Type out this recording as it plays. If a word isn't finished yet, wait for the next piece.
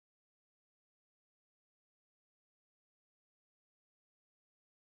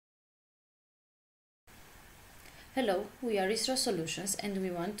Hello, we are ISRO Solutions and we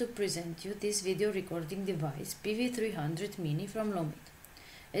want to present you this video recording device PV300 Mini from Lomit.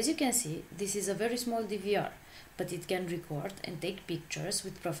 As you can see, this is a very small DVR, but it can record and take pictures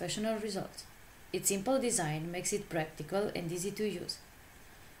with professional results. Its simple design makes it practical and easy to use.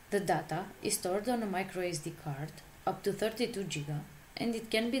 The data is stored on a microSD card up to 32 GB and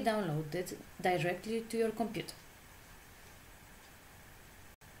it can be downloaded directly to your computer.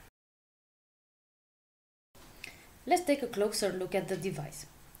 Let's take a closer look at the device.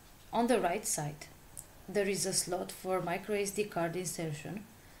 On the right side, there is a slot for microSD card insertion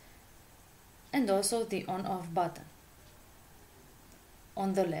and also the on-off button.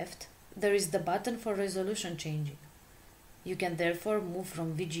 On the left, there is the button for resolution changing. You can therefore move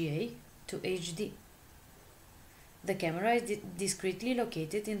from VGA to HD. The camera is discreetly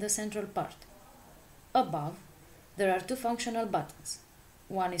located in the central part. Above, there are two functional buttons.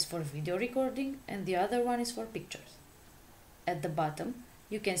 One is for video recording and the other one is for pictures. At the bottom,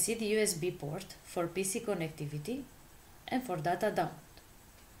 you can see the USB port for PC connectivity and for data download.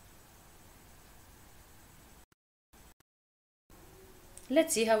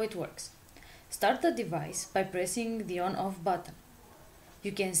 Let's see how it works. Start the device by pressing the on-off button.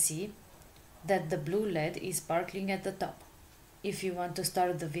 You can see that the blue LED is sparkling at the top. If you want to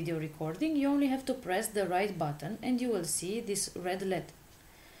start the video recording, you only have to press the right button and you will see this red LED.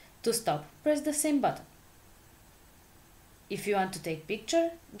 To stop, press the same button. If you want to take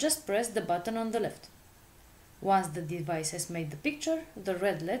picture, just press the button on the left. Once the device has made the picture, the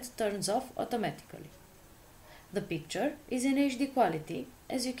red LED turns off automatically. The picture is in HD quality,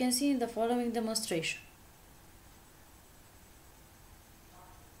 as you can see in the following demonstration.